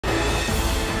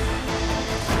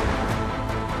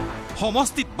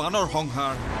সমষ্টিত বানৰ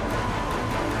সংহাৰ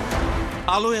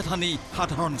আলৈ এঠানি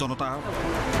সাধাৰণ জনতাৰ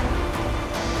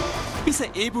পিছে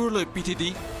এইবোৰলৈ পিঠি দি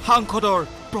সাংসদৰ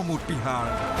প্ৰমোদ বিহাৰ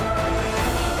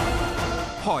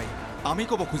হয় আমি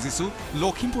ক'ব খুজিছো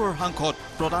লখিমপুৰৰ সাংসদ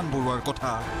প্ৰদান বৰুৱাৰ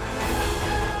কথা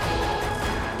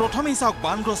প্ৰথমেই চাওক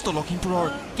বানগ্ৰস্ত লখিমপুৰৰ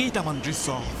কেইটামান দৃশ্য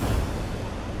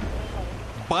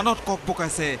বানত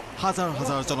ককবকাইছে হাজাৰ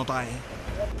হাজাৰ জনতাই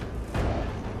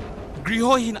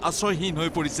গৃহহীন আশ্ৰয়হীন হৈ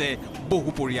পৰিছে বহু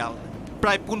পৰিয়াল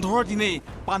প্ৰায় 15 দিনেই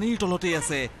পানীৰ তলতেই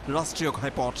আছে ৰাষ্ট্ৰীয়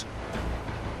ঘাইপথ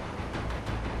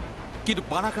কিন্তু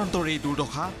বানাক্ৰান্তৰ এই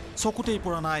দুৰ্দশা চকুতেই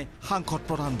পৰা নাই সাংসদ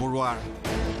প্ৰদান বৰুৱাৰ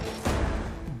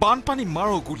বানপানী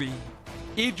মাৰো গুলি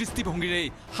এই দৃষ্টিভংগীৰে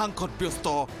সাংসদ ব্যস্ত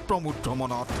প্ৰমোদ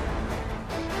ভ্ৰমণত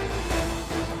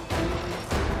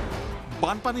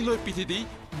বানপানীলৈ পিঠি দি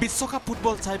বিশ্বকাপ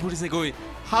ফুটবল চাই ফুৰিছেগৈ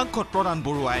সাংসদ প্ৰদান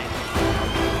বৰুৱাই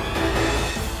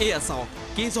এয়া চাওক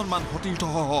কেইজনমান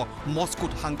সতীৰ্থসহ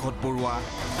মস্কোত সাংসদ বৰুৱা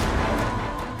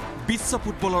বিশ্ব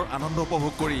ফুটবলৰ আনন্দ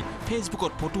উপভোগ কৰি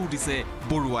ফেচবুকত ফটো দিছে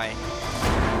বৰুৱাই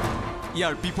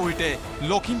ইয়াৰ বিপৰীতে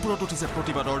লখিমপুৰত উঠিছে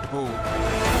প্ৰতিবাদৰ ঢৌ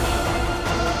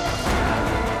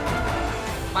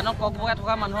বানত ককবকাই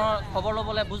থকা মানুহৰ খবৰ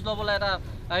ল'বলৈ বুজ ল'বলৈ এটা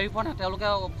ৰিপৰ্ট তেওঁলোকে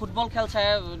ফুটবল খেল চাই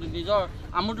নিজৰ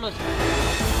আমোদ লৈছে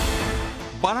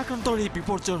বানাক্ৰান্তৰ এই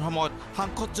বিপৰ্যয়ৰ সময়ত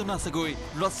সাংসদজন আছেগৈ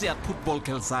ৰাছিয়াত ফুটবল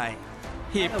খেল চাই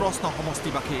সেই প্ৰশ্ন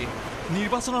সমষ্টিবাসীৰ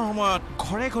নিৰ্বাচনৰ সময়ত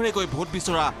ঘৰে ঘৰে গৈ ভোট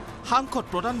বিচৰা সাংসদ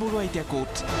প্ৰদান বৰুৱা এতিয়া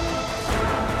ক'ত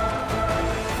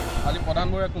আজি প্ৰদান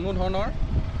বৰুৱাই কোনো ধৰণৰ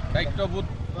দায়িত্ববোধ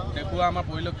দেখুওৱা আমাৰ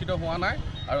পৰিলক্ষিত হোৱা নাই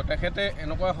আৰু তেখেতে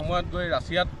এনেকুৱা সময়ত গৈ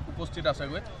ৰাছিয়াত উপস্থিত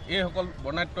আছেগৈ এইসকল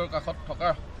বৰ্ণাঢ্যৰ কাষত থকা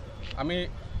আমি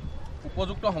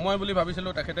উপযুক্ত সময় বুলি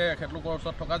ভাবিছিলোঁ তেখেতলোকৰ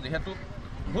ওচৰত থকা যিহেতু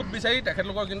ভোট বিচাৰি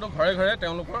তেখেতলোকৰ কিন্তু ঘৰে ঘৰে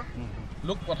তেওঁলোকৰ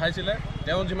লোক পঠাইছিলে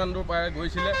তেওঁ যিমান দূৰ পাৰে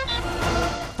গৈছিলে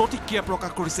প্ৰতিক্ৰিয়া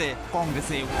প্ৰকাশ কৰিছে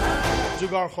কংগ্ৰেছেও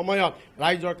যুগৰ সময়ত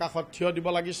ৰাইজৰ কাষত থিয় দিব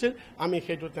লাগিছিল আমি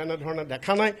সেইটো তেনেধৰণে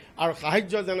দেখা নাই আৰু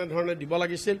সাহায্য যেনেধৰণে দিব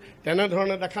লাগিছিল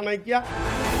তেনেধৰণে দেখা নাইকিয়া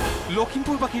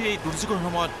লখিমপুৰবাসীৰ এই দুৰ্যোগৰ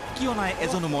সময়ত কিয় নাই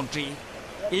এজনো মন্ত্ৰী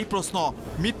এই প্ৰশ্ন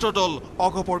মিত্ৰদল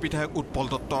অগপৰ বিধায়ক উৎপল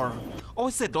দত্তৰ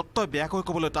অৱশ্যে দত্তই বেয়াকৈ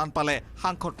ক'বলৈ টান পালে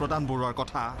সাংসদ প্ৰদান বৰুৱাৰ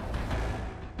কথা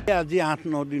আজি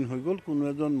 8-9 দিন হৈ গ'ল কোনো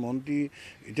এজন মন্ত্ৰী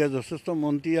এতিয়া যথেষ্ট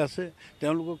মন্ত্ৰী আছে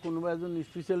তেওঁলোকক কোনোবা এজন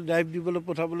স্পেচিয়েল ড্ৰাইভ দিবলৈ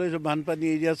পঠাবলৈ বানপানী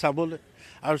এৰিয়া চাবলৈ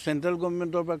আৰু চেণ্ট্ৰেল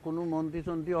গভৰ্ণমেণ্টৰ পৰা কোনো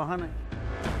মন্ত্ৰী অহা নাই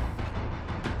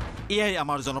এয়াই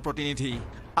আমাৰ জনপ্ৰতিনিধি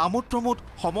আমোদ প্ৰমোদ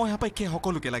সময় সাপেক্ষে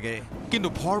সকলোকে লাগে কিন্তু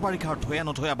ভৰ বাৰিষাৰ ধয়া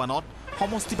নধয়া বানত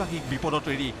সমষ্টিবাসীক বিপদত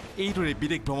এৰি এইদৰে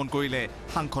বিদেশ ভ্ৰমণ কৰিলে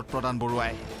সাংসদ প্ৰদান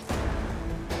বৰুৱাই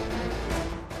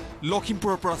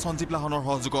লখিমপুৰৰ পৰা সঞ্জীৱ লাহনৰ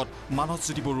সহযোগত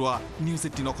Manasjyoti Barua news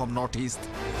 18 Assam north east